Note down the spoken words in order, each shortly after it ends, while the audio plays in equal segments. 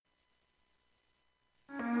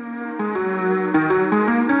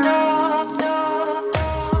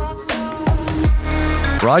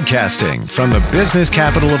Broadcasting from the business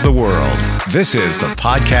capital of the world, this is the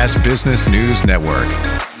Podcast Business News Network.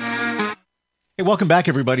 Hey, welcome back,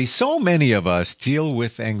 everybody. So many of us deal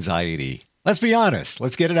with anxiety. Let's be honest.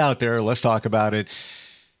 Let's get it out there. Let's talk about it.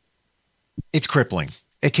 It's crippling.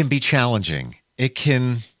 It can be challenging. It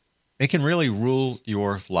can really rule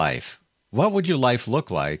your life. What would your life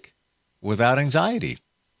look like without anxiety?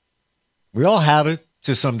 We all have it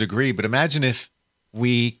to some degree, but imagine if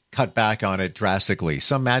we cut back on it drastically,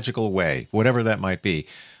 some magical way, whatever that might be.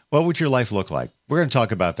 What would your life look like? We're going to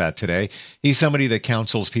talk about that today. He's somebody that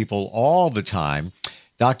counsels people all the time.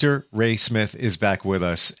 Dr. Ray Smith is back with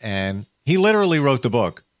us, and he literally wrote the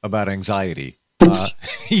book about anxiety.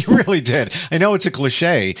 He really did. I know it's a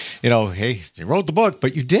cliche, hey, you wrote the book,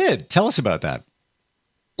 but you did. Tell us about that.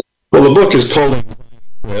 Well, the book is called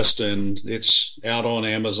Quest, and it's out on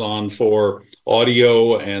Amazon for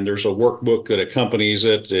audio, and there's a workbook that accompanies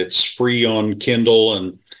it. It's free on Kindle,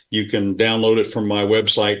 and you can download it from my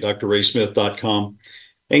website, draysmith.com.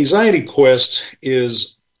 Anxiety Quest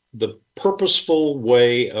is the purposeful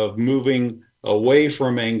way of moving away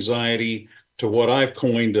from anxiety to what I've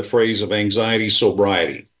coined the phrase of anxiety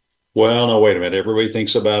sobriety. Well, no, wait a minute. Everybody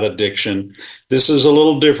thinks about addiction. This is a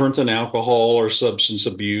little different than alcohol or substance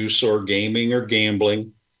abuse or gaming or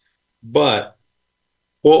gambling. But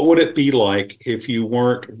what would it be like if you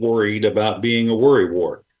weren't worried about being a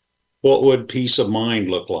worrywart? What would peace of mind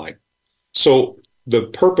look like? So the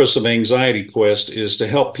purpose of Anxiety Quest is to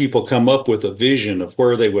help people come up with a vision of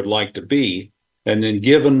where they would like to be, and then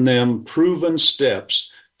giving them proven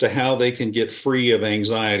steps to how they can get free of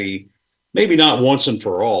anxiety, maybe not once and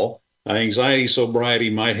for all. Anxiety sobriety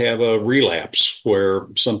might have a relapse where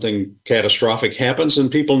something catastrophic happens and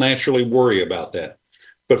people naturally worry about that.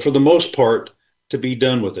 But for the most part, to be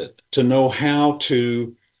done with it, to know how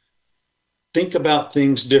to think about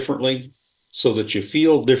things differently so that you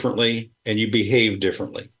feel differently and you behave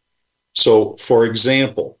differently. So, for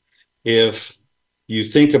example, if you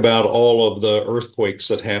think about all of the earthquakes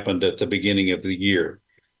that happened at the beginning of the year,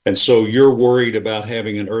 and so you're worried about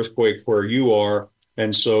having an earthquake where you are,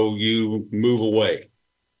 and so you move away.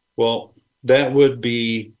 Well, that would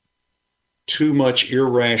be too much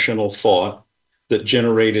irrational thought that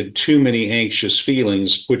generated too many anxious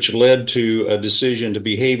feelings, which led to a decision to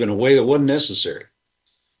behave in a way that wasn't necessary.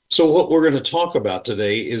 So what we're going to talk about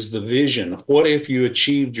today is the vision. What if you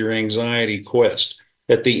achieved your anxiety quest?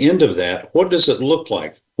 At the end of that, what does it look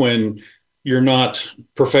like when you're not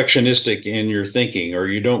perfectionistic in your thinking, or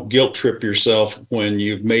you don't guilt trip yourself when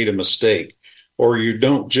you've made a mistake, or you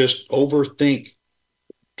don't just overthink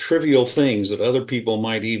trivial things that other people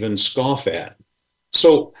might even scoff at?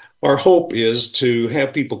 So our hope is to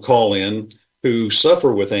have people call in who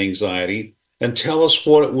suffer with anxiety and tell us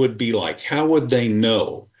what it would be like. How would they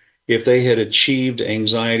know if they had achieved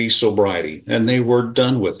anxiety sobriety and they were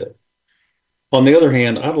done with it? On the other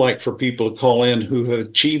hand, I'd like for people to call in who have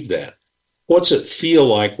achieved that. What's it feel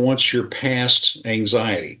like once you're past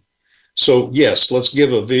anxiety? So yes, let's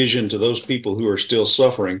give a vision to those people who are still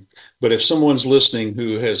suffering. But if someone's listening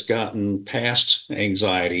who has gotten past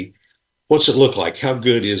anxiety, what's it look like? How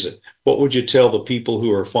good is it? What would you tell the people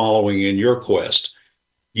who are following in your quest?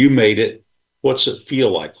 You made it. What's it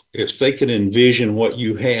feel like? If they could envision what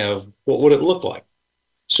you have, what would it look like?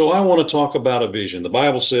 So I want to talk about a vision. The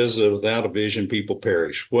Bible says that without a vision, people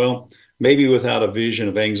perish. Well, maybe without a vision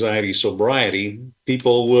of anxiety sobriety,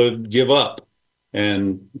 people would give up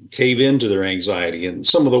and cave into their anxiety. And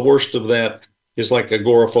some of the worst of that is like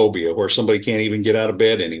agoraphobia, where somebody can't even get out of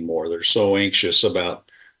bed anymore. They're so anxious about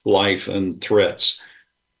life and threats.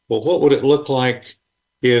 Well, what would it look like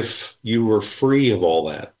if you were free of all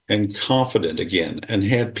that and confident again and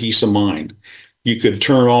had peace of mind? You could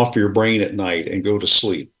turn off your brain at night and go to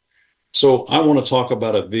sleep. So I want to talk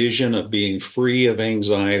about a vision of being free of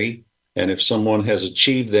anxiety. And if someone has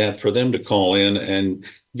achieved that, for them to call in and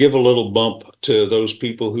give a little bump to those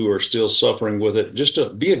people who are still suffering with it, just to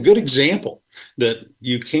be a good example that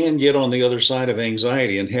you can get on the other side of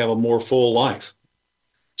anxiety and have a more full life.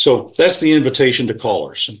 So that's the invitation to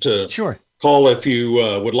callers to Sure. Call if you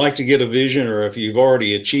would like to get a vision, or if you've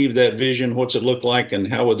already achieved that vision, what's it look like,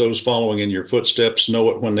 and how would those following in your footsteps know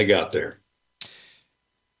it when they got there?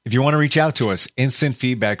 If you want to reach out to us, instant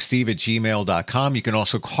feedback, steve@gmail.com. You can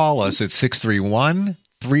also call us at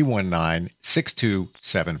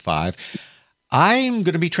 631-319-6275. I'm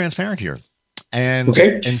going to be transparent here and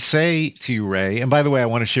say to you, Ray, and by the way, I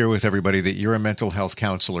want to share with everybody that you're a mental health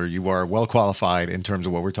counselor. You are well qualified in terms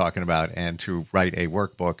of what we're talking about, and to write a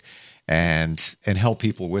workbook and help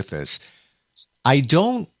people with this. I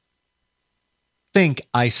don't think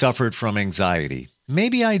I suffered from anxiety.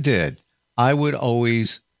 Maybe I did. I would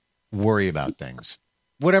always worry about things,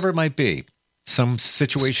 whatever it might be. Some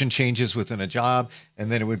situation changes within a job,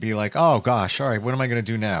 and then it would be like, oh gosh, all right, what am I going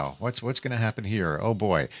to do now? What's going to happen here? Oh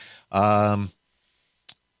boy. And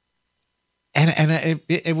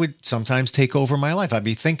it would sometimes take over my life. I'd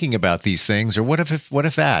be thinking about these things, or what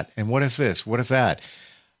if that, and what if this, what if that.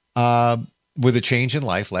 With a change in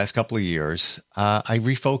life, last couple of years, I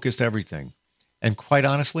refocused everything, and quite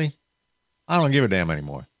honestly, I don't give a damn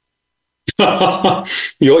anymore.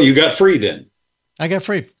 You got free then. I got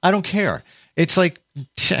free. I don't care. It's like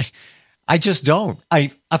I just don't.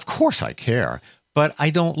 Of course I care, but I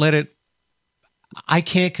don't let it. I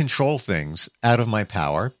can't control things out of my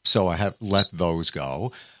power, so I have let those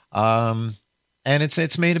go. And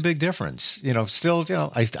it's made a big difference. Still,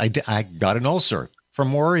 I got an ulcer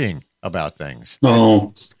from worrying about things.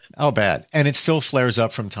 Oh, bad. And it still flares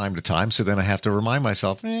up from time to time. So then I have to remind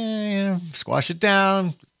myself, squash it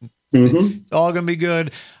down. It's all going to be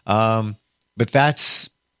good.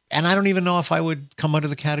 And I don't even know if I would come under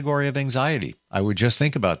the category of anxiety. I would just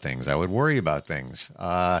think about things. I would worry about things.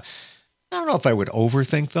 I don't know if I would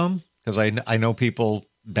overthink them, because I know people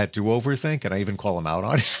that do overthink, and I even call them out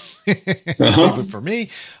on it. Save it for me.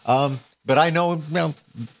 But I know,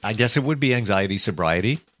 I guess it would be anxiety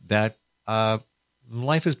sobriety, that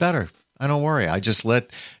life is better. I don't worry. I just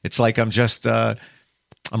it's like I'm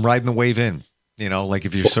riding the wave in, like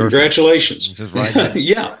if you're surfing. Congratulations. Just ride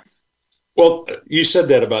Yeah. Well, you said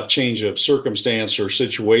that about change of circumstance or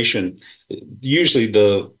situation. Usually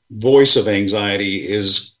the voice of anxiety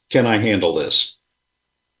is, can I handle this?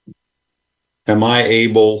 Am I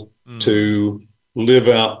able to live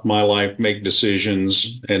out my life, make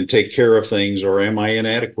decisions, and take care of things, or am I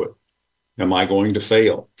inadequate? Am I going to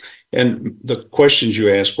fail? And the questions you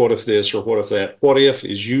ask, what if this or what if that, what if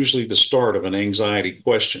is usually the start of an anxiety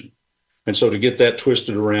question. And so to get that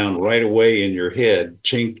twisted around right away in your head,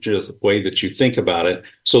 change the way that you think about it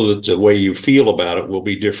so that the way you feel about it will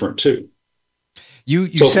be different too. You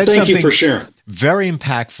said thank something you for sharing. Very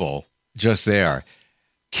impactful just there.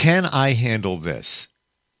 Can I handle this?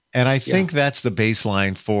 And I think that's the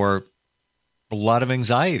baseline for a lot of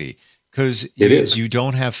anxiety, because you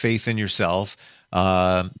don't have faith in yourself.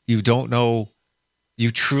 You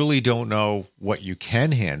truly don't know what you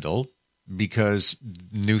can handle, because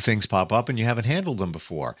new things pop up and you haven't handled them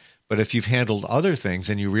before. But if you've handled other things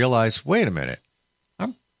and you realize, wait a minute,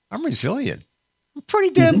 I'm resilient. I'm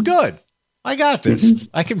pretty damn good. I got this.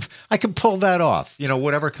 I can pull that off.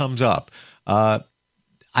 Whatever comes up.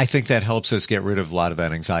 I think that helps us get rid of a lot of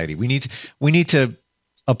that anxiety. We need to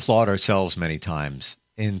applaud ourselves many times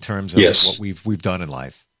in terms of what we've done in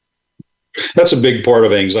life. That's a big part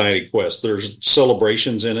of Anxiety Quest. There's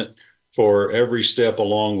celebrations in it for every step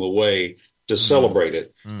along the way to celebrate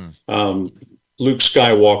it. Luke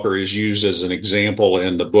Skywalker is used as an example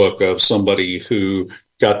in the book of somebody who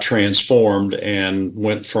got transformed and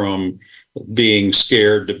went from being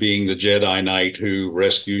scared to being the Jedi Knight who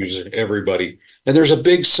rescues everybody. And there's a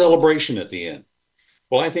big celebration at the end.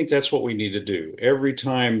 Well, I think that's what we need to do. Every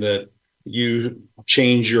time that you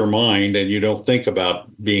change your mind and you don't think about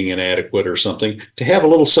being inadequate or something, to have a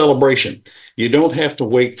little celebration. You don't have to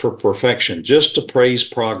wait for perfection, just to praise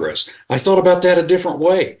progress. I thought about that a different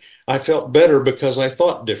way. I felt better because I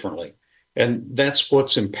thought differently. And that's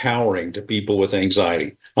what's empowering to people with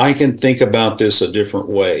anxiety. I can think about this a different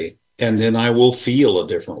way, and then I will feel a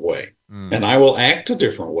different way. And I will act a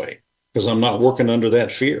different way because I'm not working under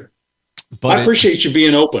that fear. But I appreciate you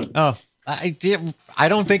being open. Oh, I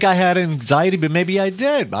don't think I had anxiety, but maybe I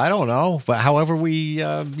did. I don't know. But however we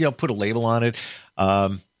put a label on it.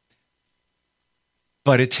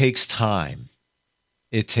 But it takes time.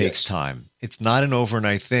 It takes time. It's not an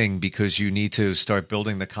overnight thing, because you need to start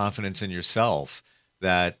building the confidence in yourself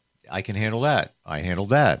that I can handle that. I handle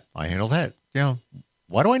that. I handle that.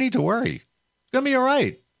 Why do I need to worry? It's going to be all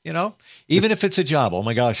right. Even if it's a job. Oh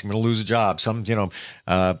my gosh, I'm going to lose a job.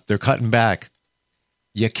 They're cutting back.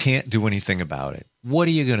 You can't do anything about it. What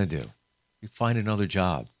are you going to do? You find another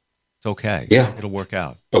job. It's okay. Yeah. It'll work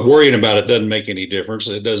out. But worrying about it doesn't make any difference.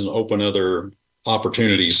 It doesn't open other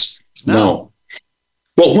opportunities. No.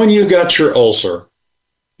 Well, when you got your ulcer,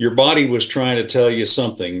 your body was trying to tell you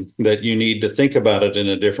something that you need to think about it in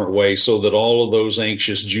a different way so that all of those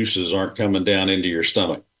anxious juices aren't coming down into your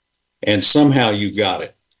stomach. And somehow you got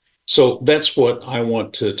it. So that's what I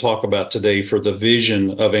want to talk about today for the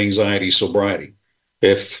vision of anxiety sobriety.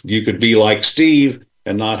 If you could be like Steve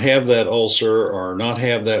and not have that ulcer or not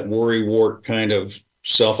have that worrywart kind of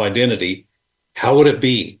self-identity, how would it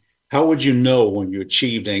be? How would you know when you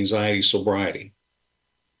achieved anxiety sobriety?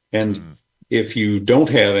 And if you don't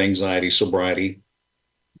have anxiety sobriety,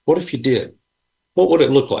 what if you did? what would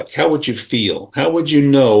it look like? How would you feel? How would you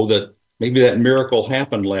know that maybe that miracle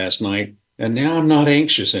happened last night and now I'm not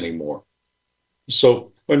anxious anymore?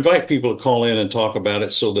 So I invite people to call in and talk about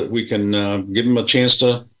it so that we can give them a chance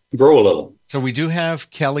to grow a little. So we do have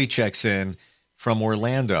Kelly checks in from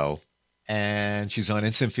Orlando, and she's on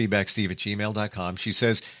instantfeedbacksteve@gmail.com. She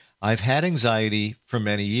says, I've had anxiety for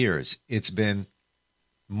many years. It's been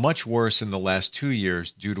much worse in the last 2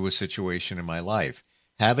 years due to a situation in my life.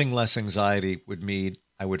 Having less anxiety would mean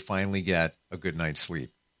I would finally get a good night's sleep.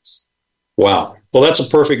 Wow. Well, that's a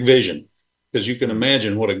perfect vision, because you can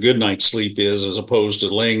imagine what a good night's sleep is as opposed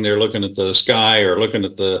to laying there looking at the sky or looking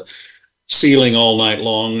at the ceiling all night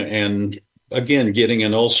long and, again, getting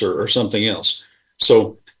an ulcer or something else.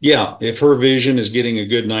 So, yeah, if her vision is getting a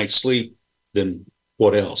good night's sleep, then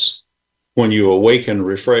what else? When you awaken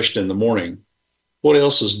refreshed in the morning, what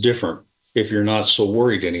else is different if you're not so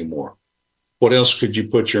worried anymore? What else could you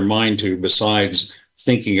put your mind to besides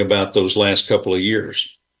thinking about those last couple of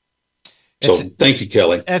years? So thank you,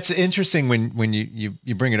 Kelly. That's interesting when you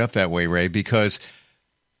bring it up that way, Ray, because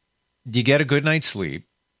you get a good night's sleep.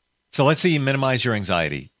 So let's say you minimize your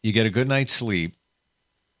anxiety. You get a good night's sleep,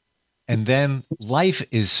 and then life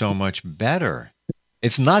is so much better.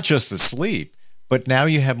 It's not just the sleep, but now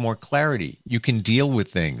you have more clarity. You can deal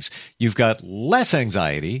with things. You've got less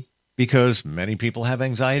anxiety, because many people have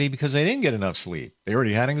anxiety because they didn't get enough sleep. They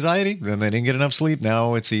already had anxiety, then they didn't get enough sleep.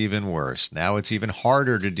 Now it's even worse. Now it's even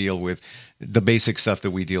harder to deal with the basic stuff that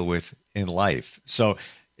we deal with in life. So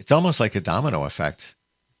it's almost like a domino effect.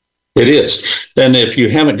 It is. And if you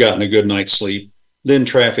haven't gotten a good night's sleep, then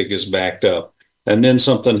traffic is backed up. And then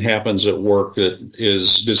something happens at work that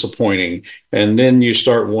is disappointing. And then you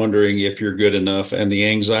start wondering if you're good enough. And the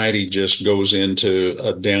anxiety just goes into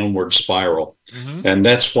a downward spiral. Mm-hmm. And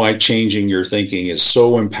that's why changing your thinking is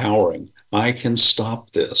so empowering. I can stop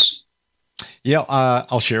this. Yeah,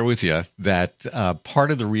 I'll share with you that part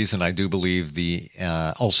of the reason I do believe the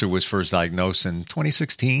ulcer was first diagnosed in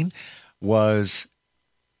 2016 was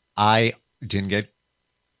I didn't get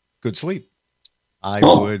good sleep.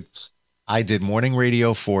 I did morning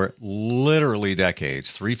radio for literally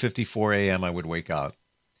decades. 3:54 a.m. I would wake up,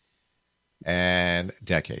 and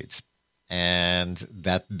decades. And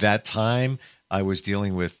that time I was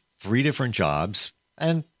dealing with 3 different jobs,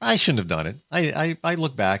 and I shouldn't have done it. I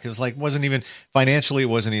look back, it was like, wasn't even financially, it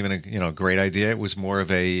wasn't even a great idea. It was more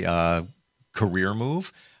of a career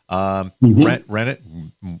move. Rent it,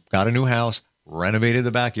 got a new house, renovated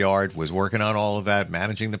the backyard, was working on all of that,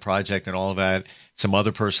 managing the project and all of that, some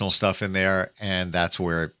other personal stuff in there. And that's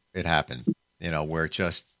where it happened, where it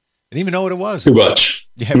just, I didn't even know what it was. Too much.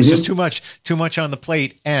 Yeah, it was just too much on the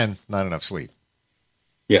plate and not enough sleep.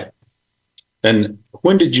 Yeah. And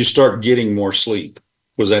when did you start getting more sleep?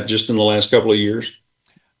 Was that just in the last couple of years?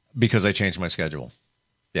 Because I changed my schedule.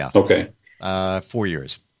 Yeah. Okay. 4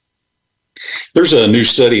 years. There's a new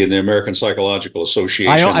study in the American Psychological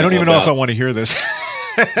Association. I don't even know if I want to hear this.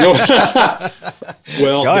 No.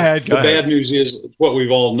 Well, go ahead. The bad news is what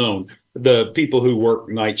we've all known. The people who work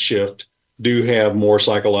night shift do have more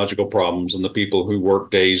psychological problems than the people who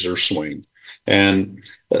work days or swing. And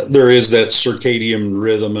there is that circadian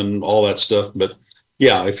rhythm and all that stuff. But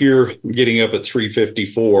yeah, if you're getting up at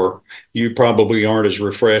 3:54, you probably aren't as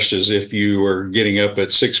refreshed as if you were getting up at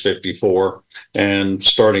 6:54 and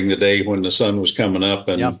starting the day when the sun was coming up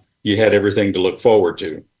and you had everything to look forward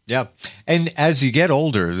to. Yeah. And as you get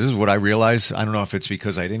older, this is what I realize. I don't know if it's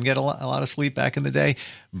because I didn't get a lot of sleep back in the day,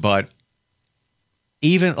 but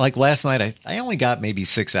even like last night, I only got maybe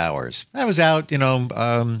 6 hours. I was out,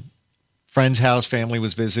 friend's house, family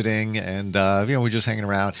was visiting, and, we were just hanging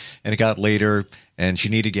around, and it got later, and she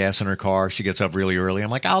needed gas in her car. She gets up really early. I'm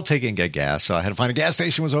like, I'll take it and get gas. So I had to find a gas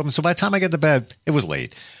station was open. So by the time I get to bed, it was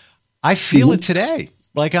late. I feel it today.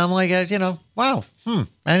 Like, I'm like, wow,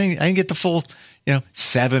 I didn't get the full,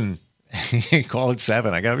 7, call it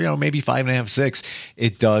 7. I got, maybe 5.5, 6.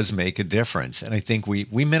 It does make a difference. And I think we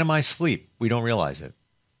minimize sleep. We don't realize it.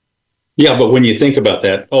 Yeah. But when you think about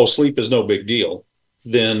that, sleep is no big deal.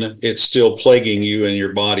 Then it's still plaguing you and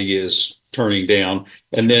your body is turning down.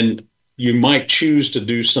 And then you might choose to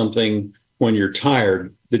do something when you're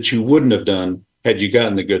tired that you wouldn't have done had you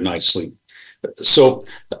gotten a good night's sleep. So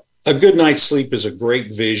a good night's sleep is a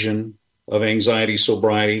great vision of anxiety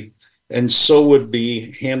sobriety. And so would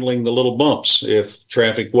be handling the little bumps. If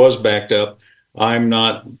traffic was backed up, I'm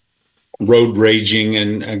not road raging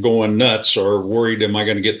and going nuts or worried, am I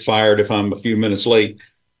going to get fired if I'm a few minutes late?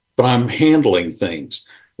 But I'm handling things.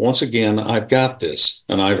 Once again, I've got this,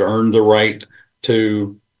 and I've earned the right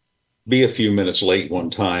to be a few minutes late one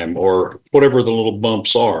time or whatever the little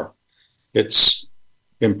bumps are. It's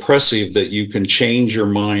impressive that you can change your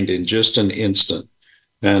mind in just an instant.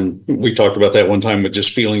 And we talked about that one time with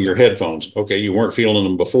just feeling your headphones. Okay, you weren't feeling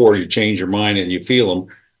them before, you change your mind and you feel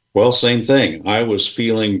them. Well, same thing. I was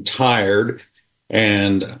feeling tired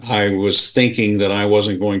and I was thinking that I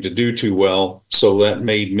wasn't going to do too well. So that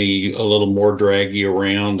made me a little more draggy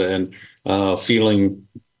around and feeling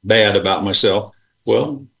bad about myself.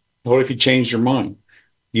 Well, what if you changed your mind?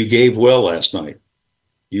 You gave well last night.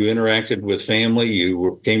 You interacted with family.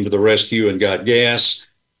 You came to the rescue and got gas.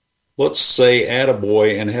 Let's say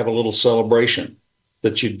attaboy and have a little celebration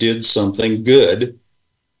that you did something good.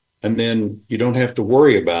 And then you don't have to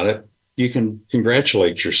worry about it. You can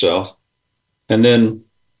congratulate yourself. And then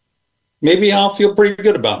maybe I'll feel pretty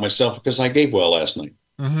good about myself because I gave well last night.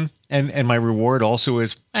 Mm-hmm. And my reward also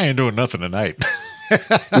is, I ain't doing nothing tonight.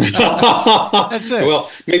 That's it. Well,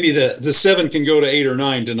 maybe the 7 can go to 8 or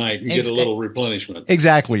 9 tonight and get a little replenishment.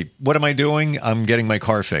 Exactly. What am I doing? I'm getting my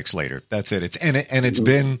car fixed later. That's it. It's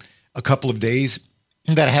been a couple of days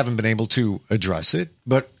that I haven't been able to address it,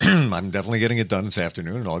 but I'm definitely getting it done this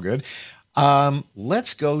afternoon and all good.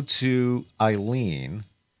 Let's go to Eileen,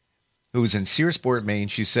 who's in Searsport, Maine.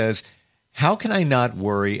 She says, how can I not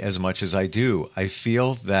worry as much as I do? I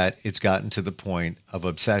feel that it's gotten to the point of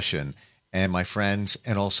obsession, and my friends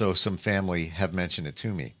and also some family have mentioned it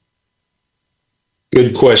to me.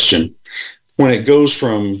 Good question. When it goes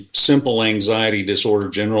from simple anxiety disorder,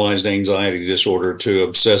 generalized anxiety disorder, to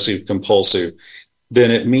obsessive compulsive,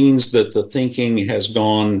 then it means that the thinking has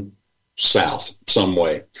gone south some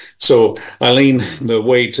way. So, Eileen, the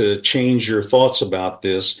way to change your thoughts about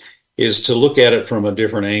this is to look at it from a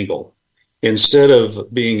different angle. Instead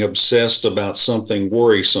of being obsessed about something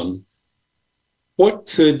worrisome, what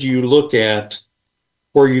could you look at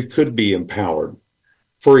where you could be empowered?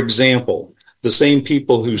 For example, the same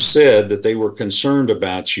people who said that they were concerned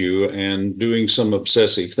about you and doing some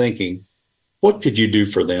obsessive thinking, what could you do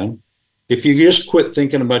for them? If you just quit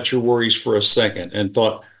thinking about your worries for a second and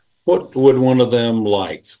thought, what would one of them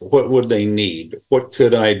like? What would they need? What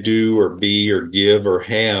could I do or be or give or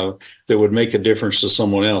have that would make a difference to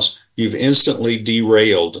someone else? You've instantly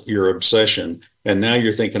derailed your obsession, and now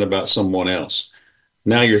you're thinking about someone else.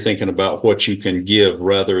 Now you're thinking about what you can give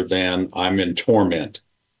rather than I'm in torment.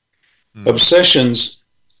 Obsessions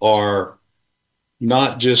are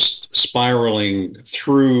not just spiraling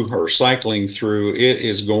through or cycling through, it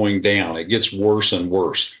is going down. It gets worse and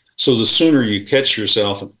worse. So the sooner you catch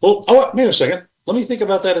yourself, wait a second, let me think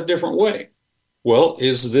about that a different way. Well,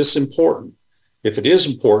 is this important? If it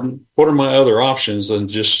is important, what are my other options than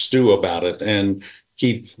just stew about it and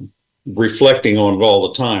keep reflecting on it all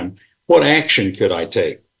the time? What action could I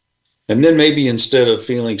take? And then maybe instead of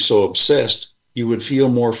feeling so obsessed, you would feel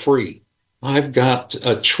more free. I've got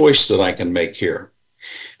a choice that I can make here.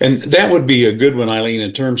 And that would be a good one, Eileen,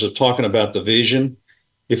 in terms of talking about the vision.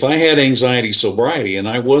 If I had anxiety sobriety and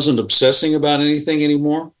I wasn't obsessing about anything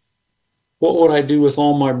anymore, what would I do with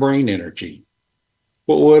all my brain energy?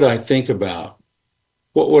 What would I think about?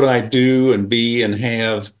 What would I do and be and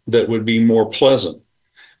have that would be more pleasant?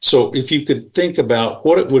 So if you could think about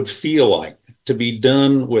what it would feel like to be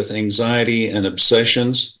done with anxiety and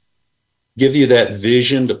obsessions, give you that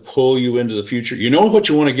vision to pull you into the future. You know what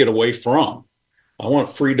you want to get away from. I want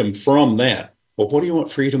freedom from that. Well, what do you want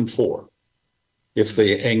freedom for? If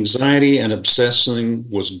the anxiety and obsessing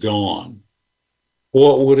was gone,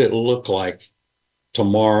 what would it look like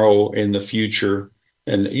tomorrow in the future?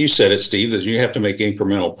 And you said it, Steve, that you have to make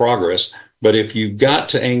incremental progress. But if you got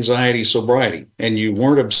to anxiety sobriety and you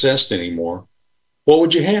weren't obsessed anymore, what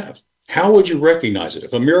would you have? How would you recognize it?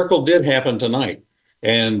 If a miracle did happen tonight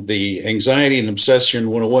and the anxiety and obsession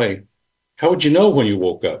went away, how would you know when you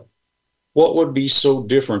woke up? What would be so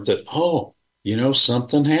different that,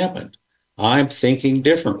 something happened? I'm thinking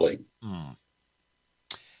differently.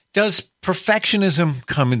 Does perfectionism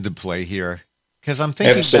come into play here? Because I'm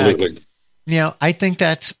thinking Absolutely. I think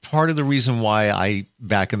that's part of the reason why I,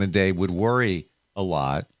 back in the day, would worry a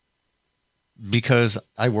lot, because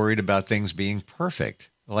I worried about things being perfect.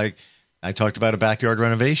 Like I talked about a backyard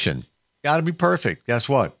renovation. Got to be perfect. Guess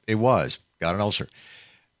what? It was. Got an ulcer.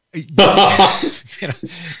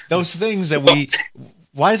 Those things that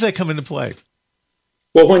why does that come into play?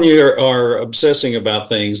 Well, when you are obsessing about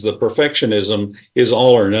things, the perfectionism is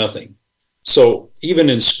all or nothing. So even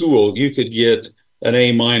in school, you could get an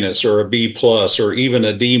A- or a B+ or even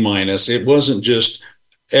a D-. It wasn't just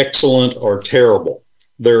excellent or terrible.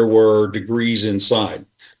 There were degrees inside.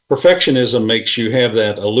 Perfectionism makes you have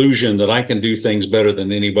that illusion that I can do things better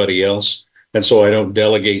than anybody else. And so I don't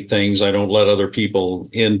delegate things. I don't let other people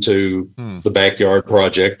into the backyard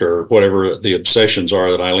project or whatever the obsessions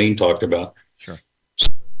are that Eileen talked about. Sure.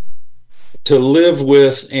 to live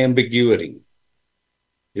with ambiguity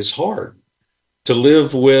is hard. To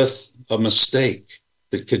live with a mistake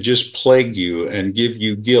that could just plague you and give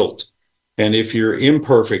you guilt. And if you're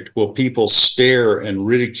imperfect, will people stare and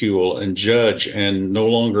ridicule and judge and no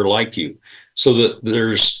longer like you? So that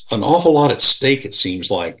there's an awful lot at stake, it seems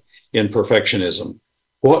like, in perfectionism.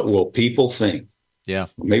 What will people think? Yeah.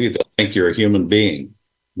 Maybe they'll think you're a human being.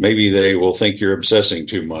 Maybe they will think you're obsessing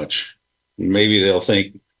too much. Maybe they'll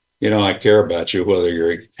think, I care about you, whether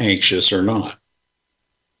you're anxious or not.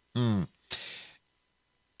 Hmm.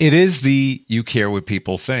 It is you care what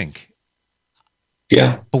people think.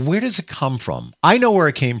 Yeah. But where does it come from? I know where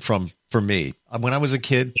it came from for me. When I was a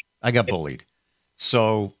kid, I got bullied.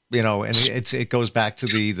 So, and it goes back to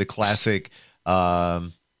the classic,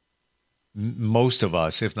 most of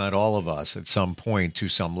us, if not all of us, at some point to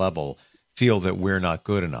some level, feel that we're not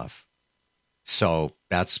good enough. So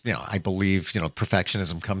that's, I believe,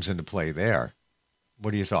 perfectionism comes into play there.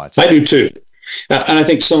 What are your thoughts? I do too. And I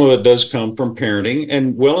think some of it does come from parenting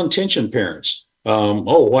and well-intentioned parents.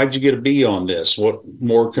 Why'd you get a B on this? What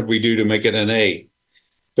more could we do to make it an A?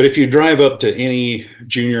 But if you drive up to any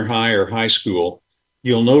junior high or high school,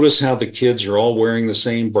 you'll notice how the kids are all wearing the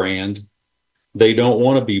same brand. They don't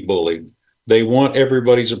want to be bullied. They want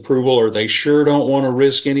everybody's approval, or they sure don't want to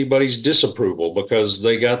risk anybody's disapproval because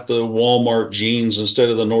they got the Walmart jeans instead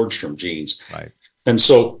of the Nordstrom jeans. Right. And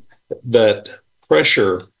so that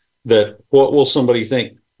pressure that what will somebody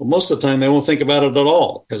think? Well, most of the time they won't think about it at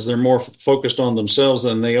all because they're more focused on themselves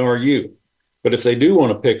than they are you. But if they do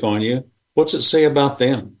want to pick on you, what's it say about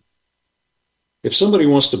them? If somebody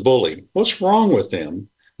wants to bully, what's wrong with them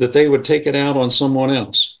that they would take it out on someone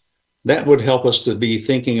else? That would help us to be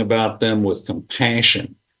thinking about them with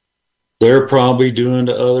compassion. They're probably doing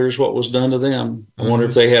to others what was done to them. I wonder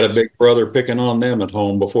if they had a big brother picking on them at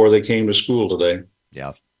home before they came to school today.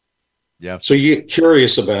 Yeah. Yeah. So you get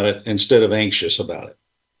curious about it instead of anxious about it.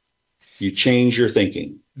 You change your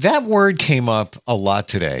thinking. That word came up a lot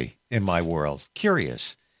today in my world.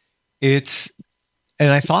 Curious. And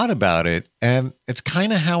I thought about it, and it's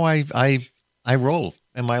kind of how I roll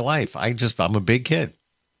in my life. I'm a big kid,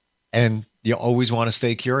 and you always want to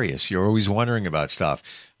stay curious. You're always wondering about stuff.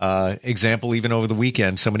 Example, even over the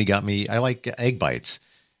weekend, somebody got me, I like egg bites,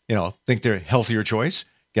 think they're a healthier choice.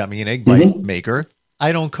 Got me an egg bite maker.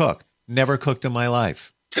 I don't cook. Never cooked in my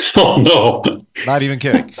life. Oh, no. Not even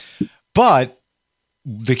kidding. But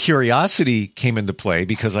the curiosity came into play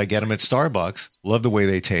because I get them at Starbucks. Love the way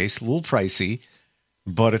they taste. A little pricey,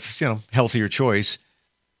 but it's, healthier choice.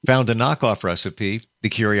 Found a knockoff recipe. The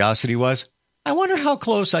curiosity was, I wonder how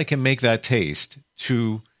close I can make that taste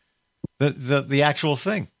to the actual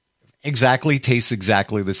thing. Tastes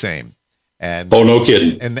exactly the same. And oh, no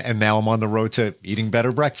kidding. And now I'm on the road to eating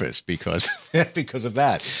better breakfast because of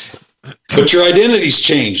that. But your identity's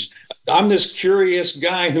changed. I'm this curious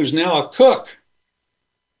guy who's now a cook.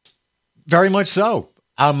 Very much so.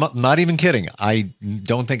 I'm not even kidding. I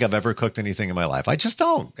don't think I've ever cooked anything in my life. I just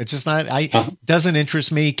don't. It's just not. It doesn't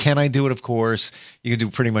interest me. Can I do it? Of course. You can do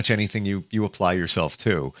pretty much anything you apply yourself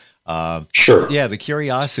to. Sure. Yeah, the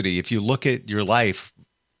curiosity. If you look at your life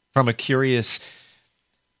from a curious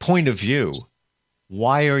point of view,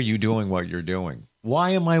 why are you doing what you're doing?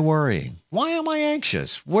 Why am I worrying? Why am I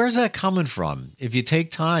anxious? Where's that coming from? If you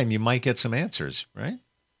take time, you might get some answers, right?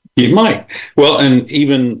 You might. Well, and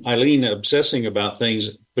even Eileen obsessing about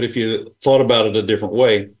things, but if you thought about it a different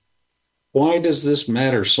way, why does this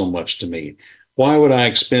matter so much to me? Why would I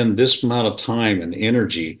expend this amount of time and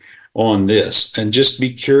energy on this? And just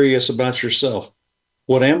be curious about yourself.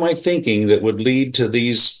 What am I thinking that would lead to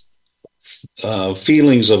these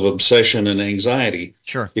feelings of obsession and anxiety?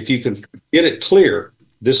 Sure. If you can get it clear,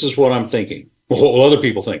 this is what I'm thinking. Well, other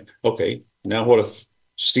people think, okay, now what if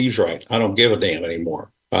Steve's right? I don't give a damn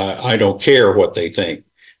anymore. I don't care what they think.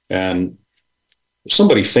 And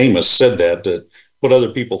somebody famous said that what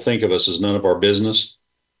other people think of us is none of our business.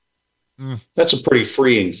 That's a pretty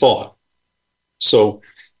freeing thought. So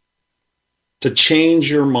to change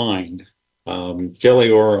your mind, Kelly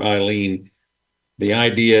or Eileen, the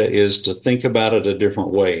idea is to think about it a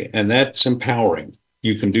different way. And that's empowering.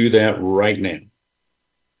 You can do that right now.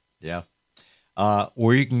 Yeah.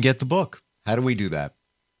 Or you can get the book. How do we do that?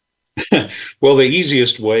 Well, the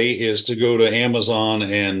easiest way is to go to Amazon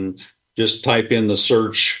and just type in the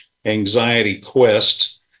search Anxiety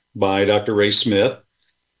Quest by Dr. Ray Smith.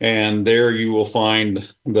 And there you will find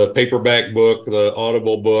the paperback book, the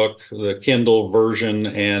Audible book, the Kindle version,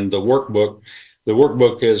 and the workbook. The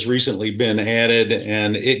workbook has recently been added,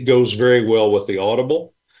 and it goes very well with the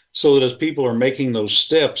Audible. So that as people are making those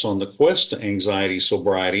steps on the quest to anxiety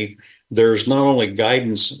sobriety, there's not only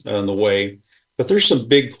guidance on the way, but there's some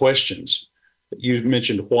big questions. You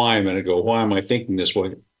mentioned why a minute ago. Why am I thinking this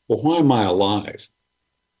way? Well, why am I alive?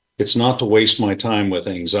 It's not to waste my time with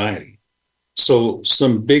anxiety. So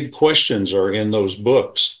some big questions are in those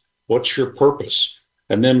books. What's your purpose?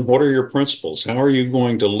 And then what are your principles? How are you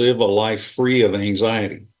going to live a life free of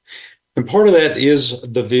anxiety? And part of that is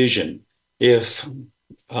the vision. If,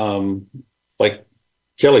 like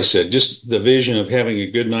Kelly said, just the vision of having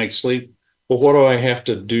a good night's sleep, well, what do I have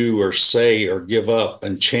to do or say or give up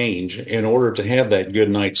and change in order to have that good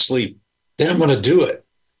night's sleep? Then I'm going to do it.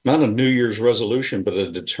 Not a New Year's resolution, but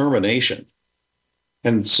a determination.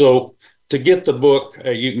 And so to get the book,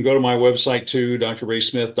 you can go to my website too,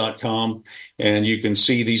 drraysmith.com, and you can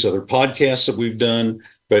see these other podcasts that we've done,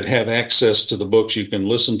 but have access to the books. You can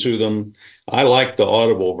listen to them. I like the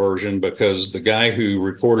Audible version because the guy who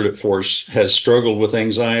recorded it for us has struggled with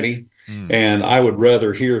anxiety, and I would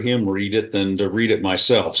rather hear him read it than to read it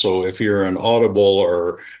myself. So if you're an Audible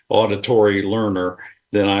or auditory learner,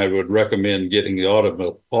 then I would recommend getting the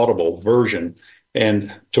Audible version.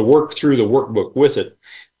 And to work through the workbook with it,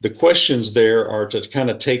 the questions there are to kind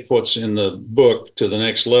of take what's in the book to the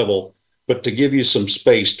next level, but to give you some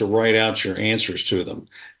space to write out your answers to them.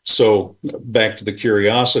 So back to the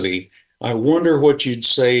curiosity, I wonder what you'd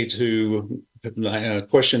say to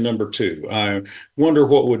question number 2. I wonder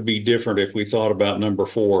what would be different if we thought about number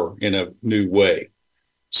 4 in a new way.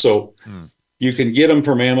 So you can get them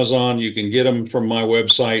from Amazon. You can get them from my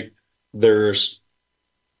website. There's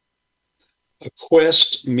a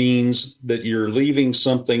quest means that you're leaving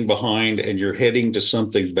something behind and you're heading to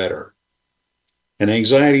something better. And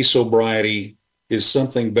anxiety sobriety is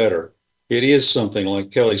something better. It is something,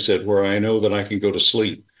 like Kelly said, where I know that I can go to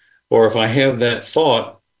sleep. Or if I have that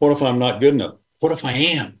thought, what if I'm not good enough? What if I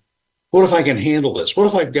am? What if I can handle this? What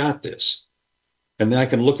if I've got this? And then I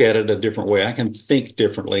can look at it a different way. I can think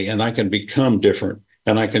differently and I can become different.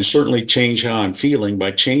 And I can certainly change how I'm feeling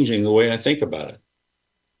by changing the way I think about it.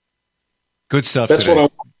 Good stuff. That's today.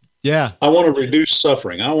 what Yeah. I want to reduce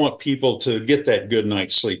suffering. I want people to get that good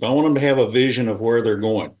night's sleep. I want them to have a vision of where they're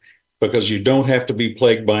going, because you don't have to be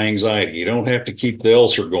plagued by anxiety. You don't have to keep the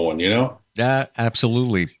ulcer going, you know? Yeah,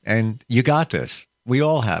 absolutely. And you got this. We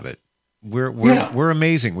all have it. We're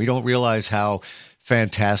amazing. We don't realize how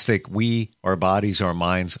fantastic our bodies, our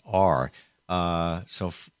minds are.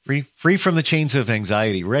 So free from the chains of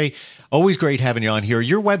anxiety. Ray, always great having you on here.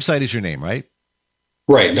 Your website is your name, right?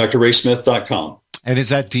 Right. drraysmith.com. And is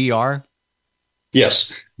that DR?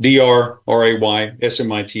 Yes.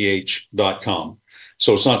 DRRAYSMITH.com.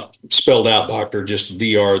 So it's not spelled out, doctor, just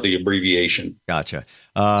DR, the abbreviation. Gotcha.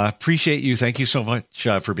 Appreciate you. Thank you so much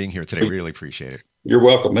for being here today. Really appreciate it. You're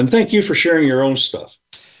welcome. And thank you for sharing your own stuff.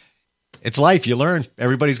 It's life. You learn.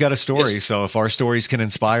 Everybody's got a story. Yes. So if our stories can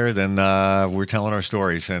inspire, then we're telling our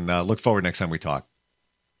stories. And look forward next time we talk.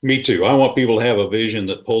 Me too. I want people to have a vision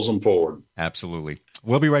that pulls them forward. Absolutely.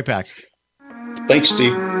 We'll be right back. Thanks,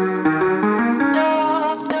 Steve.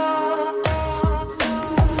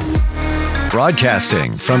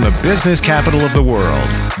 Broadcasting from the business capital of the world,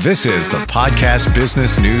 this is the Podcast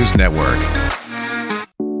Business News Network.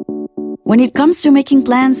 When it comes to making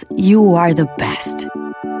plans, you are the best.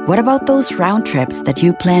 What about those round trips that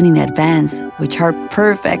you plan in advance, which are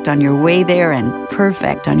perfect on your way there and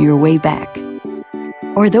perfect on your way back?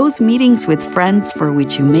 Or those meetings with friends for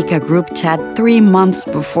which you make a group chat 3 months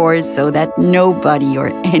before so that nobody or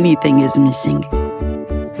anything is missing?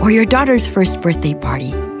 Or your daughter's first birthday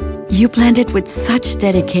party. You planned it with such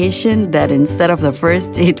dedication that instead of the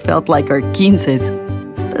first, it felt like our 15s.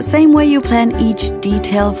 The same way you plan each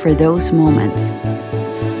detail for those moments.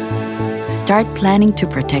 Start planning to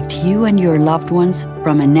protect you and your loved ones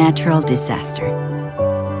from a natural disaster.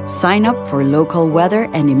 Sign up for local weather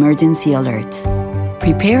and emergency alerts.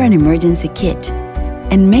 Prepare an emergency kit.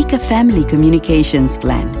 And make a family communications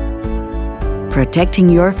plan. Protecting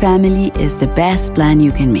your family is the best plan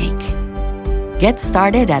you can make. Get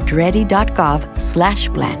started at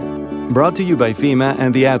ready.gov/plan. Brought to you by FEMA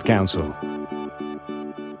and the Ad Council.